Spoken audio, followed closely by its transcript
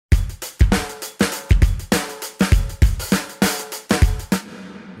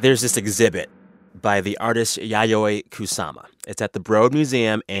There's this exhibit by the artist Yayoi Kusama. It's at the Broad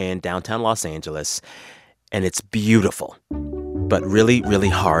Museum in downtown Los Angeles, and it's beautiful, but really, really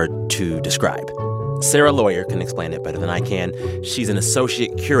hard to describe. Sarah Lawyer can explain it better than I can. She's an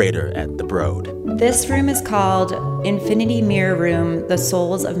associate curator at the Broad. This room is called Infinity Mirror Room, The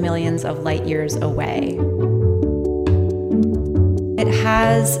Souls of Millions of Light Years Away. It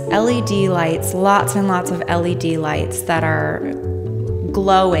has LED lights, lots and lots of LED lights that are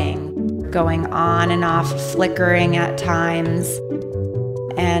glowing, going on and off, flickering at times.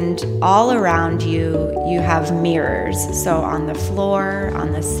 And all around you, you have mirrors. So on the floor,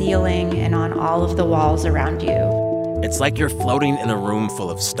 on the ceiling, and on all of the walls around you. It's like you're floating in a room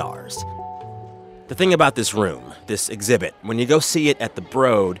full of stars. The thing about this room, this exhibit, when you go see it at the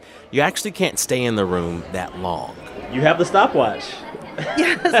Broad, you actually can't stay in the room that long. You have the stopwatch.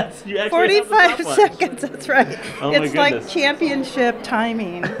 Yes, You actually 45 seconds, that's right. Oh, my it's like goodness. championship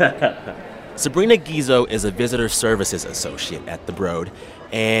timing. Sabrina Gizzo is a visitor services associate at the Broad.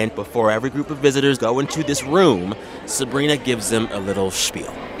 And before every group of visitors go into this room, Sabrina gives them a little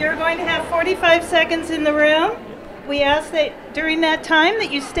spiel. You're going to have 45 seconds in the room. We ask that during that time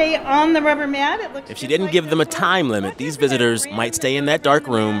that you stay on the rubber mat. It looks If she just didn't like give them a this one. time limit, these visitors might stay in that dark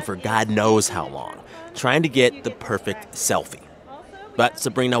room for God knows how long, trying to get the perfect selfie. But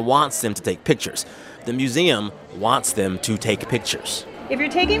Sabrina wants them to take pictures. The museum wants them to take pictures. If you're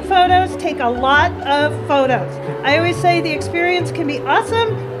taking photos, take a lot of photos. I always say the experience can be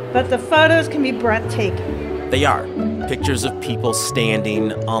awesome, but the photos can be breathtaking. They are. Pictures of people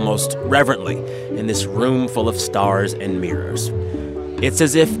standing almost reverently in this room full of stars and mirrors. It's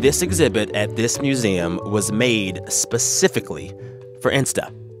as if this exhibit at this museum was made specifically for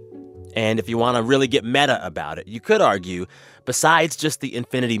Insta. And if you want to really get meta about it, you could argue, besides just the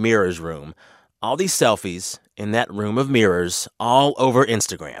Infinity Mirrors room, all these selfies in that room of mirrors all over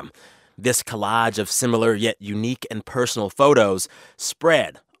Instagram, this collage of similar yet unique and personal photos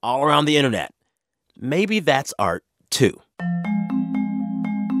spread all around the internet. Maybe that's art, too.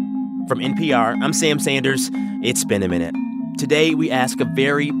 From NPR, I'm Sam Sanders. It's been a minute. Today, we ask a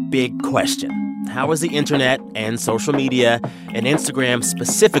very big question. How is the internet and social media, and Instagram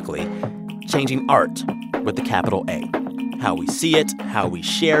specifically, changing art with the capital A? How we see it, how we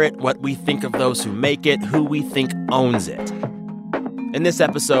share it, what we think of those who make it, who we think owns it. In this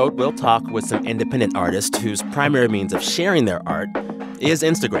episode, we'll talk with some independent artists whose primary means of sharing their art is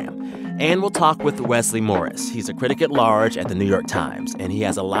Instagram. And we'll talk with Wesley Morris. He's a critic at large at the New York Times, and he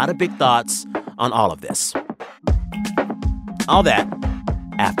has a lot of big thoughts on all of this. All that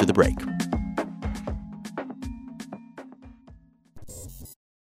after the break.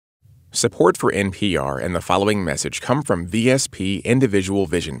 Support for NPR and the following message come from VSP Individual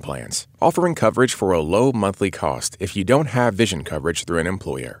Vision Plans, offering coverage for a low monthly cost if you don't have vision coverage through an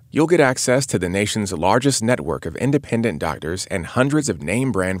employer. You'll get access to the nation's largest network of independent doctors and hundreds of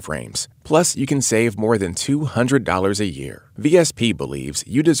name-brand frames. Plus, you can save more than $200 a year. VSP believes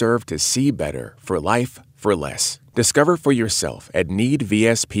you deserve to see better for life for less. Discover for yourself at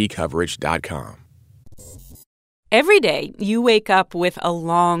needvspcoverage.com. Every day, you wake up with a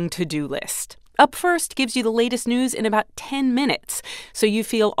long to-do list. Up First gives you the latest news in about 10 minutes, so you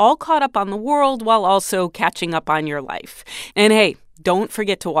feel all caught up on the world while also catching up on your life. And hey, don't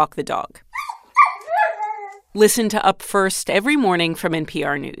forget to walk the dog. Listen to Up First every morning from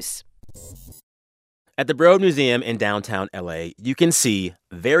NPR News. At the Broad Museum in downtown LA, you can see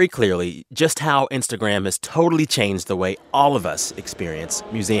very clearly just how Instagram has totally changed the way all of us experience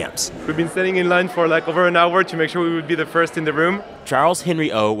museums. We've been standing in line for like over an hour to make sure we would be the first in the room. Charles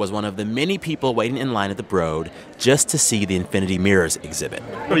Henry O was one of the many people waiting in line at the Broad just to see the Infinity Mirrors exhibit.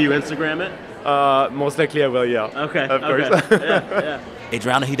 Will you Instagram it? Most likely I will, yeah. Okay. Of course. Yeah.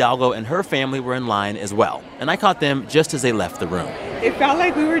 Adriana Hidalgo and her family were in line as well, and I caught them just as they left the room. It felt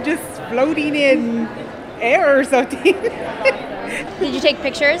like we were just floating in air or something. Did you take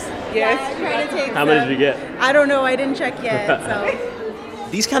pictures? Yes, trying to take How many did you get? I don't know. I didn't check yet. So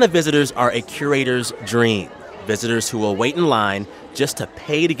These kind of visitors are a curator's dream. Visitors who will wait in line just to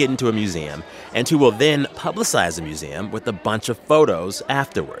pay to get into a museum and who will then publicize the museum with a bunch of photos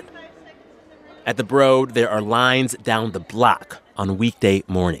afterward. At the Broad, there are lines down the block on weekday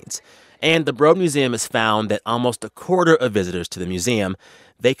mornings. And the Broad Museum has found that almost a quarter of visitors to the museum,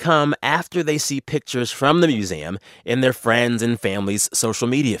 they come after they see pictures from the museum in their friends' and family's social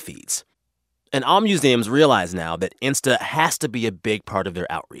media feeds. And all museums realize now that Insta has to be a big part of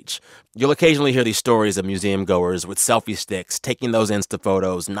their outreach. You'll occasionally hear these stories of museum goers with selfie sticks, taking those Insta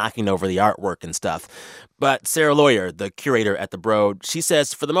photos, knocking over the artwork and stuff. But Sarah Lawyer, the curator at the Broad, she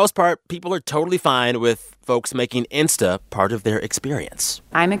says for the most part, people are totally fine with folks making Insta part of their experience.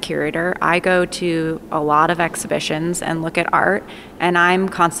 I'm a curator. I go to a lot of exhibitions and look at art, and I'm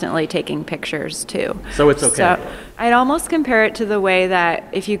constantly taking pictures too. So it's okay. So I'd almost compare it to the way that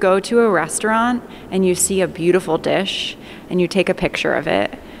if you go to a restaurant and you see a beautiful dish and you take a picture of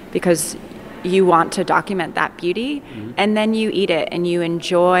it because you want to document that beauty, and then you eat it and you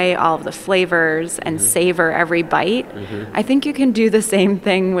enjoy all of the flavors and savor every bite. I think you can do the same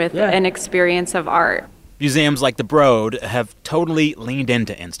thing with an experience of art. Museums like the Broad have totally leaned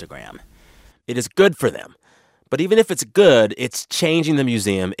into Instagram. It is good for them. But even if it's good, it's changing the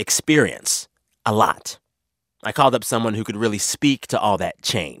museum experience a lot. I called up someone who could really speak to all that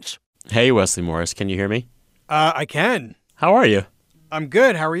change. Hey, Wesley Morris, can you hear me? I can. How are you? I'm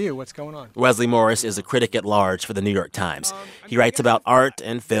good. How are you? What's going on? Wesley Morris is a critic at large for the New York Times. He writes about art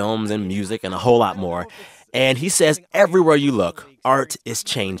and films and music and a whole lot more. And he says everywhere you look, art is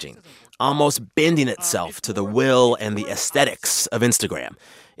changing, almost bending itself to the will and the aesthetics of Instagram.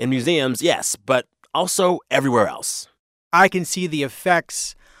 In museums, yes, but also everywhere else. I can see the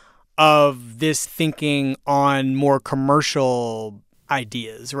effects of this thinking on more commercial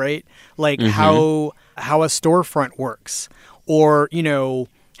ideas, right? Like how a storefront works, or, you know,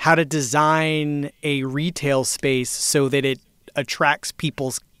 how to design a retail space so that it attracts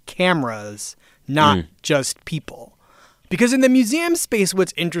people's cameras, not just people. Because in the museum space,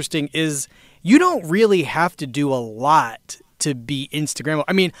 what's interesting is you don't really have to do a lot to be Instagrammable.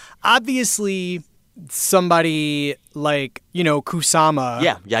 I mean, obviously, somebody like, you know, Kusama.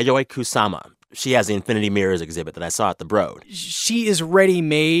 Yeah, Yayoi Kusama. She has the Infinity Mirrors exhibit that I saw at the Broad. She is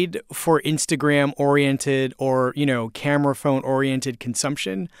ready-made for Instagram-oriented or, you know, camera phone-oriented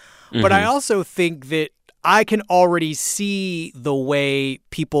consumption. But I also think that I can already see the way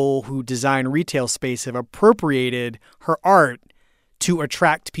people who design retail space have appropriated her art to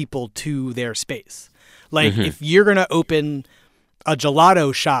attract people to their space. Like, if you're going to open a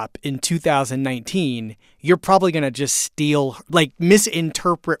gelato shop in 2019, you're probably going to just steal, like,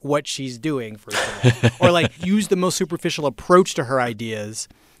 misinterpret what she's doing, for example. Or, like, use the most superficial approach to her ideas,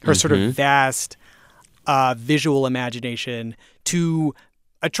 her sort of vast visual imagination to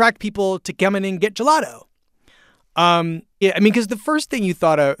attract people to come in and get gelato. Yeah, I mean, because the first thing I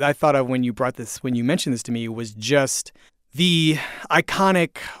thought of when you mentioned this to me was just the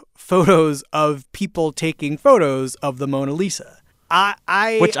iconic photos of people taking photos of the Mona Lisa.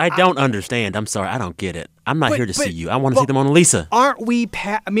 Which I don't understand. I'm sorry, I don't get it. I'm not here to see you. I want to see the Mona Lisa. Aren't we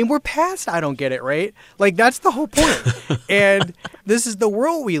we're past I don't get it, right? Like, that's the whole point. And this is the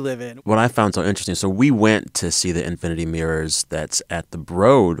world we live in. What I found so interesting, so we went to see the Infinity Mirrors that's at the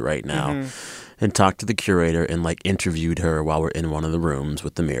Broad right now and talked to the curator and, like, interviewed her while we're in one of the rooms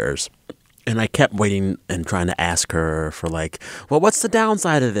with the mirrors. And I kept waiting and trying to ask her for, like, well, what's the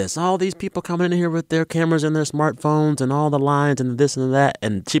downside of this? All these people coming in here with their cameras and their smartphones and all the lines and this and that.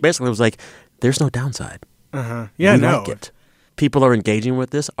 And she basically was like, there's no downside. Yeah, we no. like it. People are engaging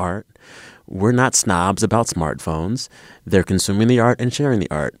with this art. We're not snobs about smartphones. They're consuming the art and sharing the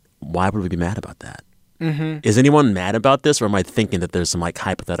art. Why would we be mad about that? Is anyone mad about this? Or am I thinking that there's some, like,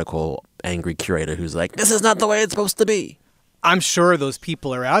 hypothetical angry curator who's like, this is not the way it's supposed to be? I'm sure those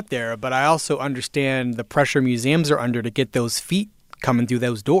people are out there, but I also understand the pressure museums are under to get those feet coming through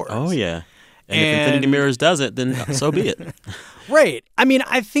those doors. Oh, yeah. And if Infinity Mirrors does it, then so be it. Right. I mean,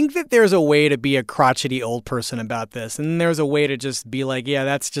 I think that there's a way to be a crotchety old person about this, and there's a way to just be like, yeah,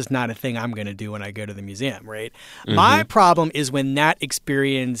 that's just not a thing I'm going to do when I go to the museum, right? My problem is when that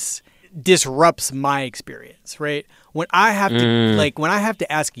experience disrupts my experience, right? When I have to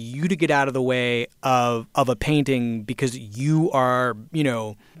ask you to get out of the way of a painting because you are, you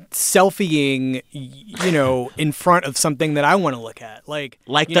know, selfieing, you know, in front of something that I want to look at, like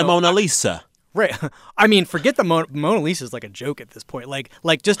the Mona Lisa. Right. I mean, forget the Mona Lisa is like a joke at this point.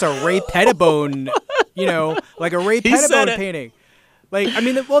 Like just a Ray Pettibone, you know, like a Ray Pettibone painting. Like, I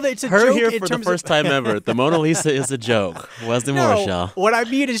mean, well, it's a Her joke. here for the first time ever. The Mona Lisa is a joke. Wesley Morris, y'all. What I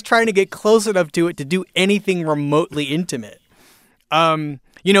mean is trying to get close enough to it to do anything remotely intimate. You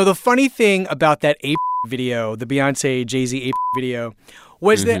know, the funny thing about that ape video, the Beyonce Jay-Z ape video,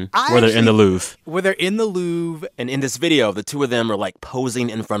 was that where they're in the Louvre. Where they're in the Louvre. And in this video, the two of them are, like, posing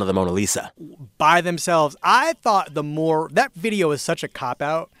in front of the Mona Lisa. By themselves. I thought that video is such a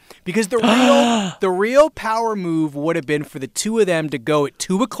cop-out because the real power move would have been for the two of them to go at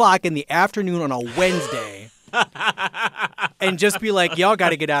 2 o'clock in the afternoon on a Wednesday and just be like, y'all got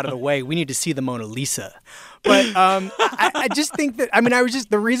to get out of the way. We need to see the Mona Lisa. But I just think that,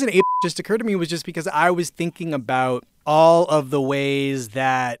 the reason it just occurred to me was just because I was thinking about all of the ways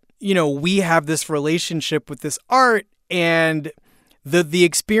that, we have this relationship with this art, and the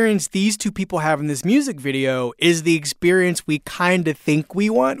experience these two people have in this music video is the experience we kind of think we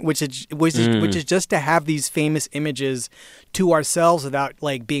want, which is just to have these famous images to ourselves without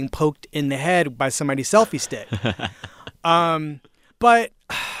like being poked in the head by somebody's selfie stick. But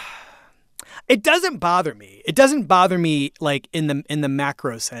it doesn't bother me. It doesn't bother me like in the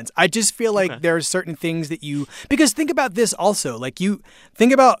macro sense. I just feel like there are certain things that because think about this also, like you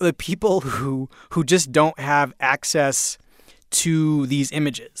think about the people who just don't have access to these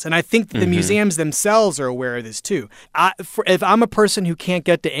images. And I think the museums themselves are aware of this too. If I'm a person who can't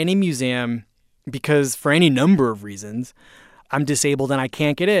get to any museum because for any number of reasons, I'm disabled and I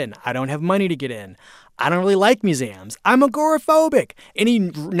can't get in. I don't have money to get in. I don't really like museums. I'm agoraphobic. Any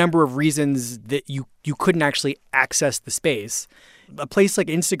number of reasons that you couldn't actually access the space. A place like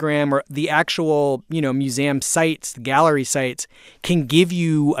Instagram or the actual, museum sites, the gallery sites can give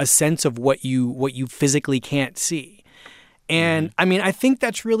you a sense of what you physically can't see. And I think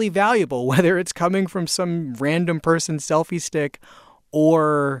that's really valuable, whether it's coming from some random person's selfie stick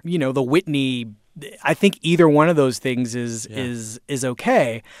or, the Whitney. I think either one of those things is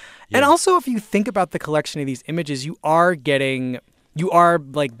okay. Yeah. And also, if you think about the collection of these images, you are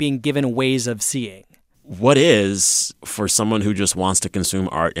like being given ways of seeing. What is, for someone who just wants to consume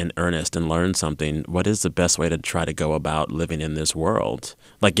art in earnest and learn something, what is the best way to try to go about living in this world?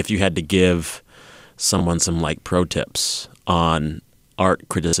 Like if you had to give someone some like pro tips on art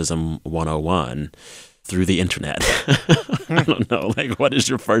criticism 101 through the internet. I don't know. Like, what is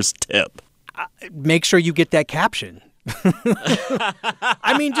your first tip? Make sure you get that caption.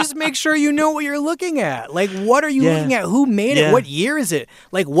 Just make sure you know what you're looking at. Like, what are you looking at? Who made it? What year is it?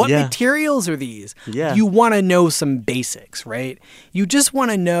 Like, what materials are these? Yeah. You want to know some basics, right? You just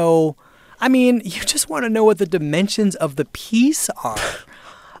want to know, what the dimensions of the piece are.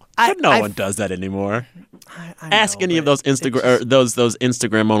 No one does that anymore. Ask any of those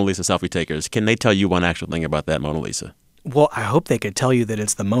Instagram Mona Lisa selfie takers. Can they tell you one actual thing about that Mona Lisa? Well, I hope they could tell you that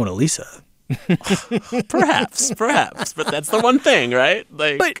it's the Mona Lisa. Perhaps. But that's the one thing, right?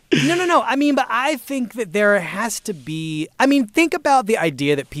 But no. But I think that there has to be... think about the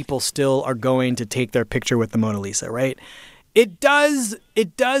idea that people still are going to take their picture with the Mona Lisa, right? It does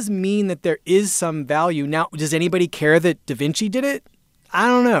mean that there is some value. Now, does anybody care that Da Vinci did it? I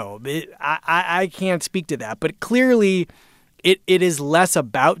don't know. I can't speak to that. But clearly, it is less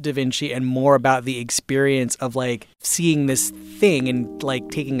about Da Vinci and more about the experience of, like, seeing this thing and, like,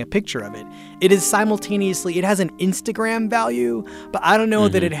 taking a picture of it. It is simultaneously, it has an Instagram value, but I don't know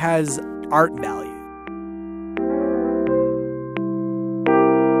that it has art value.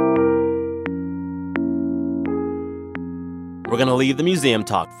 We're going to leave the museum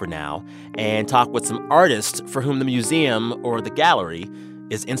talk for now and talk with some artists for whom the museum or the gallery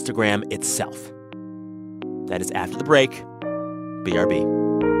is Instagram itself. That is after the break. BRB.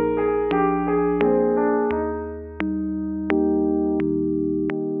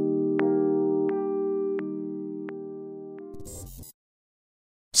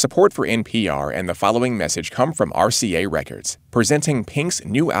 Support for NPR and the following message come from RCA Records, presenting Pink's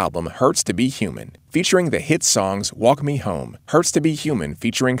new album, Hurts to Be Human, featuring the hit songs Walk Me Home, Hurts to Be Human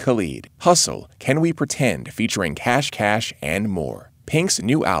featuring Khalid, Hustle, Can We Pretend featuring Cash Cash, and more. Pink's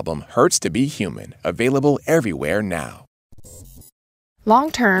new album, Hurts to Be Human, available everywhere now. Long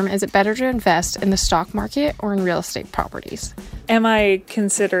term, is it better to invest in the stock market or in real estate properties? Am I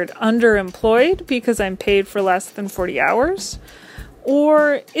considered underemployed because I'm paid for less than 40 hours?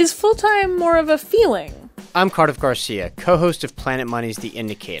 Or is full-time more of a feeling? I'm Cardiff Garcia, co-host of Planet Money's The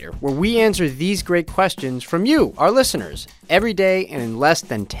Indicator, where we answer these great questions from you, our listeners, every day and in less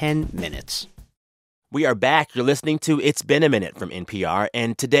than 10 minutes. We are back. You're listening to It's Been a Minute from NPR,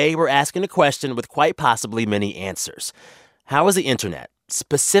 and today we're asking a question with quite possibly many answers. How has the internet,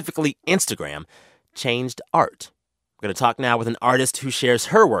 specifically Instagram, changed art? We're going to talk now with an artist who shares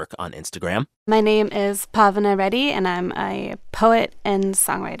her work on Instagram. My name is Pavana Reddy, and I'm a poet and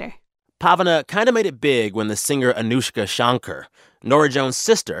songwriter. Pavana kind of made it big when the singer Anushka Shankar, Norah Jones'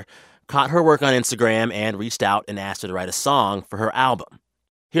 sister, caught her work on Instagram and reached out and asked her to write a song for her album.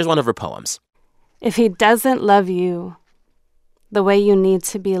 Here's one of her poems. If he doesn't love you the way you need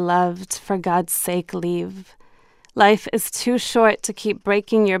to be loved, for God's sake, leave. Life is too short to keep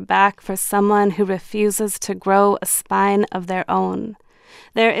breaking your back for someone who refuses to grow a spine of their own.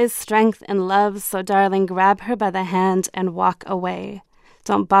 There is strength in love, so darling, grab her by the hand and walk away.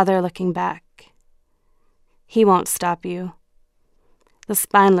 Don't bother looking back. he won't stop you. The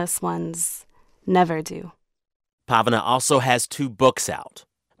spineless ones never do. Pavana also has 2 books out.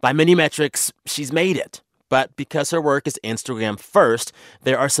 By many metrics, she's made it. But because her work is Instagram first,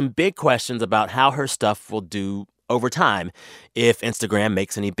 there are some big questions about how her stuff will do over time if Instagram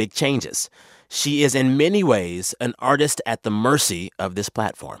makes any big changes. She is in many ways an artist at the mercy of this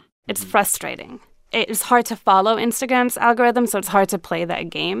platform. It's frustrating. It's hard to follow Instagram's algorithm, so it's hard to play that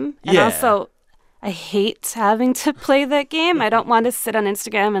game. And Yeah. also, I hate having to play that game. I don't want to sit on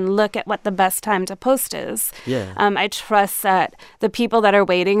Instagram and look at what the best time to post is. Yeah. I trust that the people that are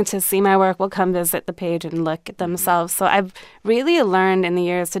waiting to see my work will come visit the page and look at themselves. So I've really learned in the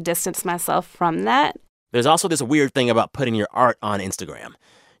years to distance myself from that. There's also this weird thing about putting your art on Instagram.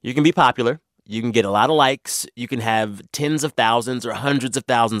 You can be popular. You can get a lot of likes. You can have tens of thousands or hundreds of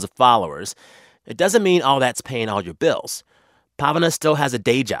thousands of followers. It doesn't mean all that's paying all your bills. Pavana still has a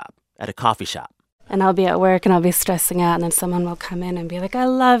day job at a coffee shop. And I'll be at work and I'll be stressing out, and then someone will come in and be like, I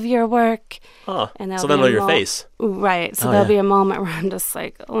love your work. Oh, and so they'll know your face. Right. So there'll be a moment where I'm just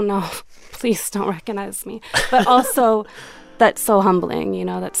like, oh no, please don't recognize me. But also, that's so humbling, you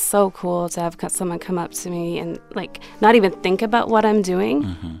know, that's so cool to have someone come up to me and like not even think about what I'm doing.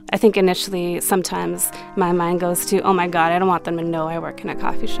 Mm-hmm. I think initially sometimes my mind goes to, oh my God, I don't want them to know I work in a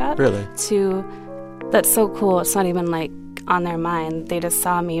coffee shop. Really? To, that's so cool. It's not even like on their mind. They just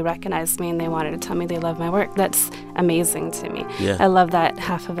saw me, recognized me, and they wanted to tell me they love my work. That's amazing to me. Yeah. I love that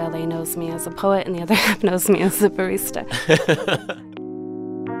half of LA knows me as a poet and the other half knows me as a barista.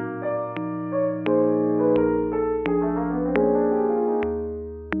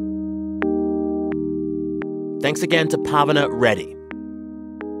 Thanks again to Pavana Reddy.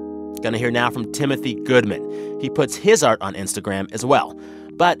 Gonna hear now from Timothy Goodman. He puts his art on Instagram as well,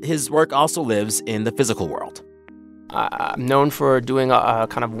 but his work also lives in the physical world. I'm known for doing a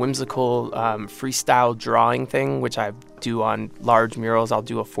kind of whimsical freestyle drawing thing, which I do on large murals. I'll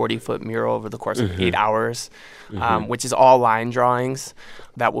do a 40-foot mural over the course of 8 hours, which is all line drawings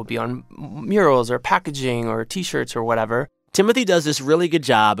that will be on murals or packaging or T-shirts or whatever. Timothy does this really good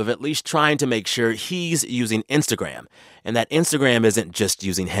job of at least trying to make sure he's using Instagram and that Instagram isn't just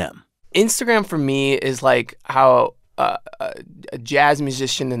using him. Instagram for me is like how a jazz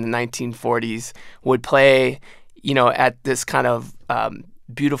musician in the 1940s would play, you know, at this kind of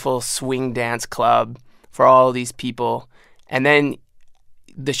beautiful swing dance club for all these people. And then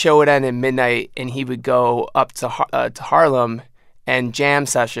the show would end at midnight and he would go up to Harlem and jam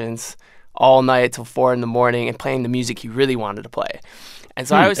sessions all night till 4 a.m. and playing the music he really wanted to play. And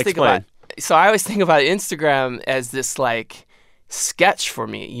so I always think about Instagram as this like sketch for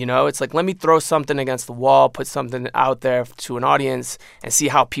me, you know? It's like, let me throw something against the wall, put something out there to an audience and see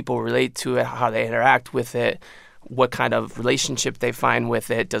how people relate to it, how they interact with it, what kind of relationship they find with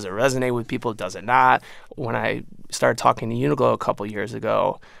it. Does it resonate with people? Does it not? When I started talking to Uniqlo a couple years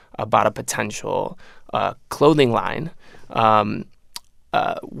ago about a potential clothing line,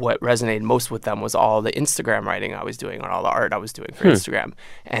 what resonated most with them was all the Instagram writing I was doing or all the art I was doing for Instagram.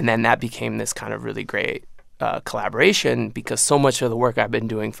 And then that became this kind of really great collaboration because so much of the work I've been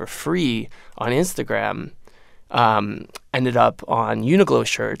doing for free on Instagram ended up on Uniqlo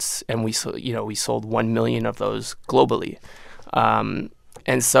shirts, and we sold 1 million of those globally.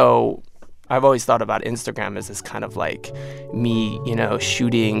 And so I've always thought about Instagram as this kind of like me, you know,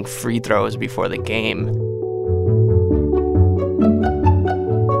 shooting free throws before the game.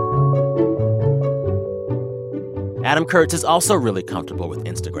 Adam Kurtz is also really comfortable with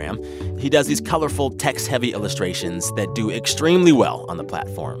Instagram. He does these colorful, text-heavy illustrations that do extremely well on the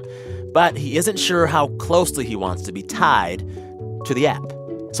platform. But he isn't sure how closely he wants to be tied to the app.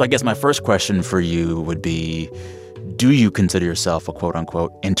 So I guess my first question for you would be, do you consider yourself a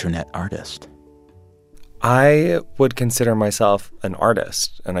quote-unquote internet artist? I would consider myself an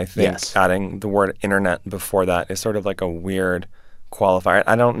artist, and I think adding the word internet before that is sort of like a weird qualifier.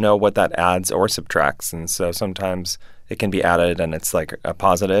 I don't know what that adds or subtracts, and so sometimes it can be added and it's like a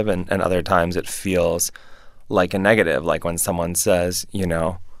positive, and other times it feels like a negative, like when someone says, you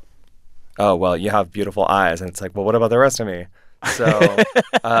know, oh, well, you have beautiful eyes, and it's like, well, what about the rest of me? So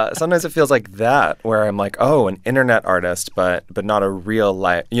sometimes it feels like that, where I'm like, oh, an internet artist, but not a real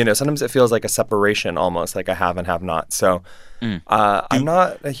life. You know, sometimes it feels like a separation almost, like a have and have not. So I'm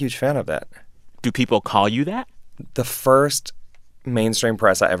not a huge fan of that. Do people call you that? The first mainstream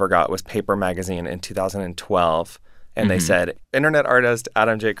press I ever got was Paper Magazine in 2012. And they said, internet artist,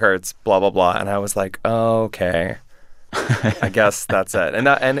 Adam J. Kurtz, blah, blah, blah. And I was like, oh, okay. I guess that's it. And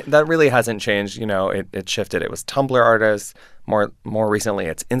that really hasn't changed. You know, it shifted. It was Tumblr artist. More recently,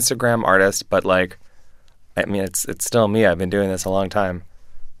 it's Instagram artist. But, like, I mean, it's still me. I've been doing this a long time.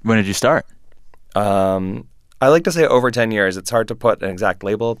 When did you start? I like to say over 10 years. It's hard to put an exact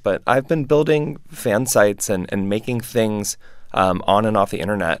label, but I've been building fan sites and making things on and off the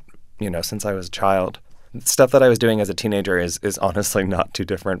internet, since I was a child. Stuff that I was doing as a teenager is honestly not too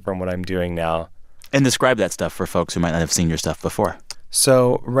different from what I'm doing now. And describe that stuff for folks who might not have seen your stuff before.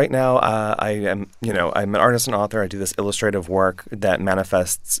 So right now, I'm an artist and author. I do this illustrative work that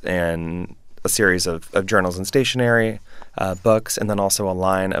manifests in a series of journals and stationery, books, and then also a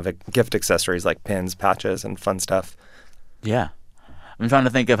line of gift accessories like pins, patches, and fun stuff. Yeah. I'm trying to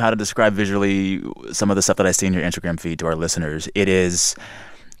think of how to describe visually some of the stuff that I see in your Instagram feed to our listeners. It is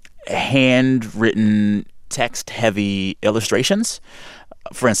handwritten, text-heavy illustrations.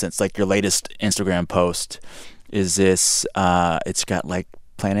 For instance, like your latest Instagram post is this, it's got like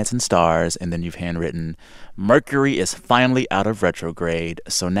planets and stars, and then you've handwritten, Mercury is finally out of retrograde,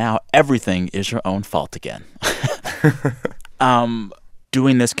 so now everything is your own fault again.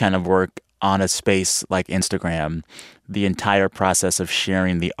 Doing this kind of work on a space like Instagram, the entire process of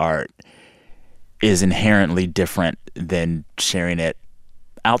sharing the art is inherently different than sharing it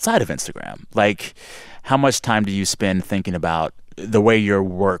outside of Instagram. Like, how much time do you spend thinking about the way your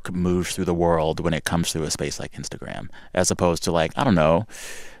work moves through the world when it comes through a space like Instagram, as opposed to, like, I don't know,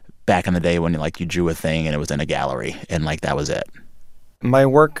 back in the day when you drew a thing and it was in a gallery and that was it? My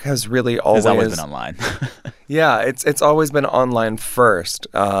work has really always been online. Yeah, it's always been online first,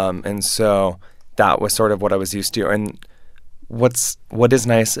 and so that was sort of what I was used to. And what is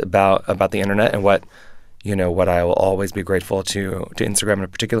nice about the internet, and what I will always be grateful to Instagram in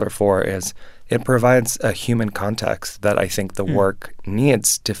particular for, is it provides a human context that I think the work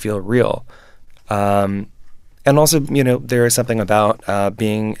needs to feel real. And also, there is something about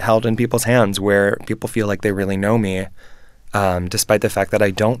being held in people's hands where people feel like they really know me, despite the fact that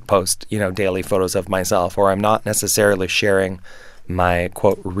I don't post, daily photos of myself, or I'm not necessarily sharing my,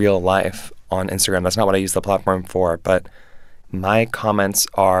 quote, real life on Instagram. That's not what I use the platform for, but my comments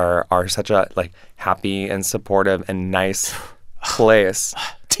are such a happy and supportive and nice place.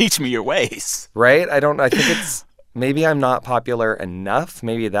 Teach me your ways. Right? I think it's, maybe I'm not popular enough.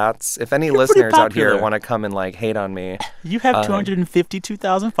 Maybe that's, if any listeners out here want to come and hate on me. You have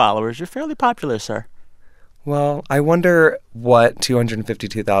 252,000 followers. You're fairly popular, sir. Well, I wonder what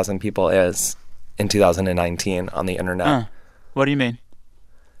 252,000 people is in 2019 on the internet. What do you mean?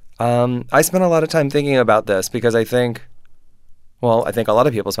 I spent a lot of time thinking about this because I think a lot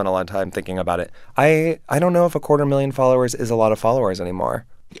of people spend a lot of time thinking about it. I don't know if 250,000 followers is a lot of followers anymore.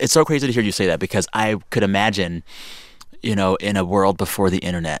 It's so crazy to hear you say that, because I could imagine, in a world before the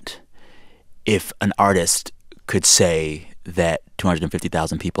internet, if an artist could say that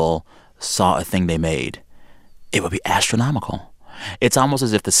 250,000 people saw a thing they made, it would be astronomical. It's almost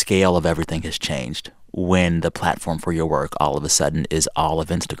as if the scale of everything has changed when the platform for your work all of a sudden is all of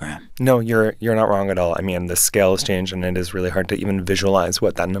Instagram. No, you're not wrong at all. I mean, the scale has changed, and it is really hard to even visualize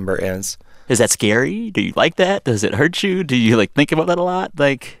what that number is. Is that scary? Do you like that? Does it hurt you? Do you think about that a lot?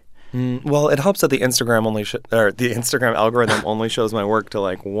 Well, it helps that the Instagram the Instagram algorithm only shows my work to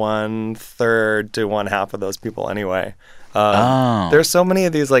 1/3 to 1/2 of those people anyway. There's so many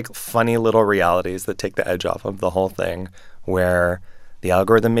of these funny little realities that take the edge off of the whole thing, where the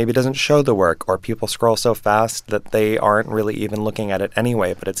algorithm maybe doesn't show the work, or people scroll so fast that they aren't really even looking at it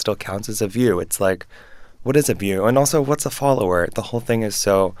anyway, but it still counts as a view. It's what is a view? And also, what's a follower? The whole thing is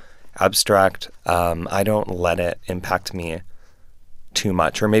so abstract. I don't let it impact me too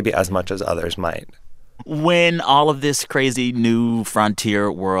much, or maybe as much as others might. When all of this crazy new frontier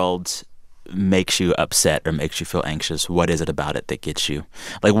world makes you upset or makes you feel anxious, what is it about it that gets you?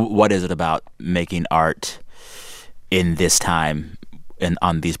 What is it about making art in this time and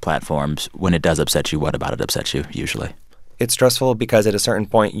on these platforms? When it does upset you, what about it upsets you usually? It's stressful because at a certain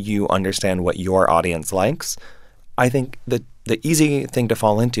point you understand what your audience likes. I think the easy thing to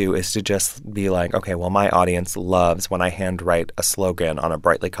fall into is to just be okay, well, my audience loves when I handwrite a slogan on a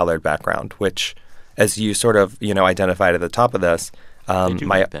brightly colored background, which, as you sort of, identified at the top of this,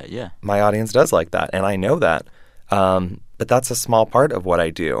 my audience does like that, and I know that. But that's a small part of what I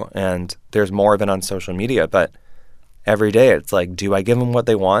do, and there's more of it on social media. But every day it's do I give them what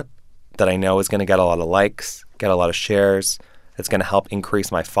they want that I know is going to get a lot of likes, get a lot of shares, it's going to help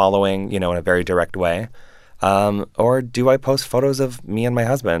increase my following, in a very direct way? Or do I post photos of me and my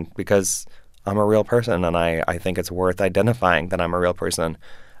husband because I'm a real person and I think it's worth identifying that I'm a real person?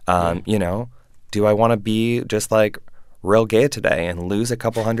 Do I want to be just real gay today and lose a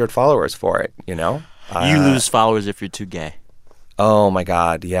couple hundred followers for it, You lose followers if you're too gay. Oh my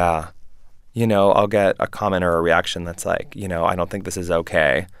God, yeah. I'll get a comment or a reaction that's I don't think this is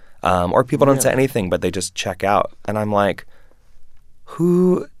okay. Or people don't say anything, but they just check out. And I'm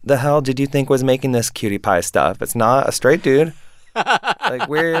who the hell did you think was making this cutie pie stuff? It's not a straight dude. Like,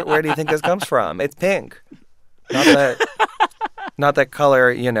 where do you think this comes from? It's pink. Not that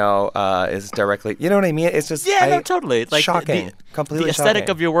color, is directly, you know what I mean? It's just totally. Like, shocking. Completely the aesthetic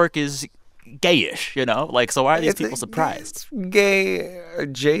shocking. of your work is gayish, Like, so why are these people surprised? It's gay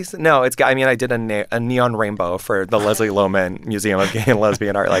adjacent. No, it's. I mean, I did a neon rainbow for the Leslie Lohman Museum of Gay and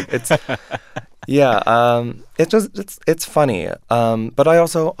Lesbian Art. Like, it's. Yeah, it's funny. But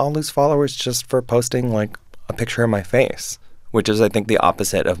I'll lose followers just for posting like a picture of my face, which is, I think, the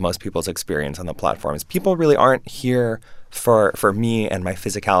opposite of most people's experience on the platforms. People really aren't here for me and my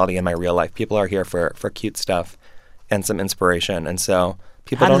physicality and my real life. People are here for cute stuff and some inspiration. And so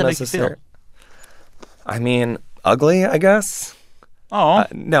people don't necessarily. I mean, ugly, I guess. Oh.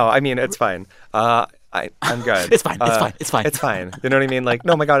 No, I mean, it's fine. I'm good. It's fine. It's fine. It's fine. You know what I mean? Like,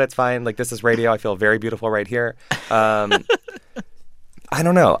 no, my God, it's fine. Like, this is radio. I feel very beautiful right here. I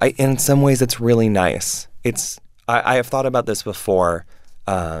don't know. In some ways, it's really nice. I have thought about this before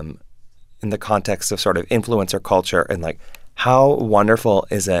in the context of sort of influencer culture and, like, how wonderful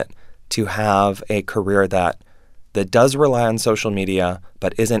is it to have a career that does rely on social media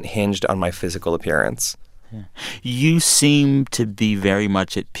but isn't hinged on my physical appearance. Yeah. You seem to be very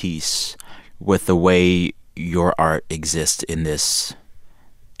much at peace with the way your art exists in this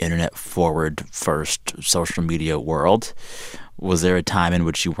internet forward first social media world. Was there a time in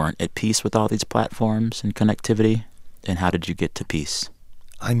which you weren't at peace with all these platforms and connectivity? And how did you get to peace?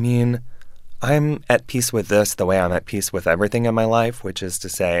 I mean, I'm at peace with this the way I'm at peace with everything in my life, which is to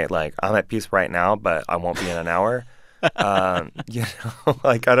say, like, I'm at peace right now, but I won't be in an hour.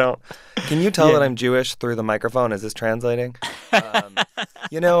 Like, I don't. Can you tell that I'm Jewish through the microphone? Is this translating? I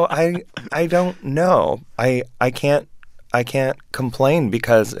don't know. I can't complain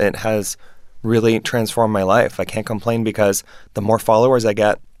because it has really transformed my life. I can't complain because the more followers I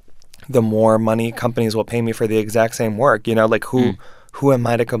get, the more money companies will pay me for the exact same work. Like, who am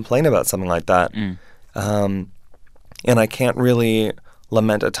I to complain about something like that? And I can't really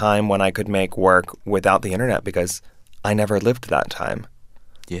lament a time when I could make work without the internet because I never lived that time.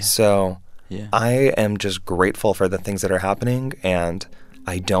 Yeah. So I am just grateful for the things that are happening, and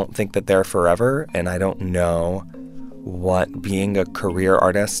I don't think that they're forever, and I don't know what being a career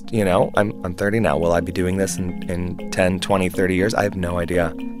artist, I'm 30 now. Will I be doing this in 10, 20, 30 years? I have no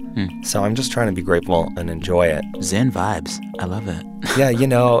idea. So I'm just trying to be grateful and enjoy it. Zen vibes. I love it. Yeah,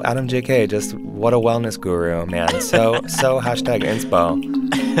 Adam JK, just what a wellness guru, man. So hashtag inspo.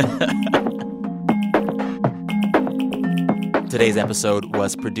 Today's episode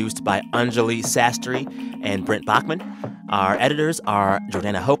was produced by Anjali Sastry and Brent Bachman. Our editors are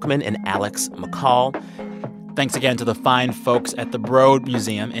Jordana Hochman and Alex McCall. Thanks again to the fine folks at the Broad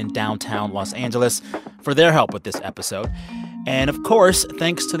Museum in downtown Los Angeles for their help with this episode. And, of course,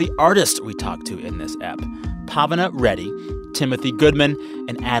 thanks to the artists we talked to in this ep, Pavana Reddy, Timothy Goodman,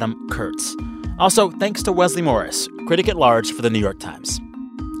 and Adam Kurtz. Also, thanks to Wesley Morris, critic at large for the New York Times.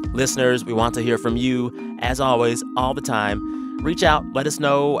 Listeners, we want to hear from you, as always, all the time. Reach out. Let us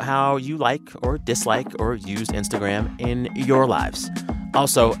know how you like or dislike or use Instagram in your lives.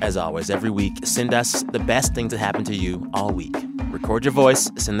 Also, as always, every week, send us the best thing that happened to you all week. Record your voice.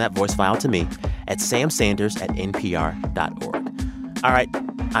 Send that voice file to me at samsanders@npr.org. All right.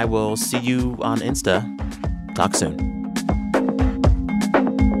 I will see you on Insta. Talk soon.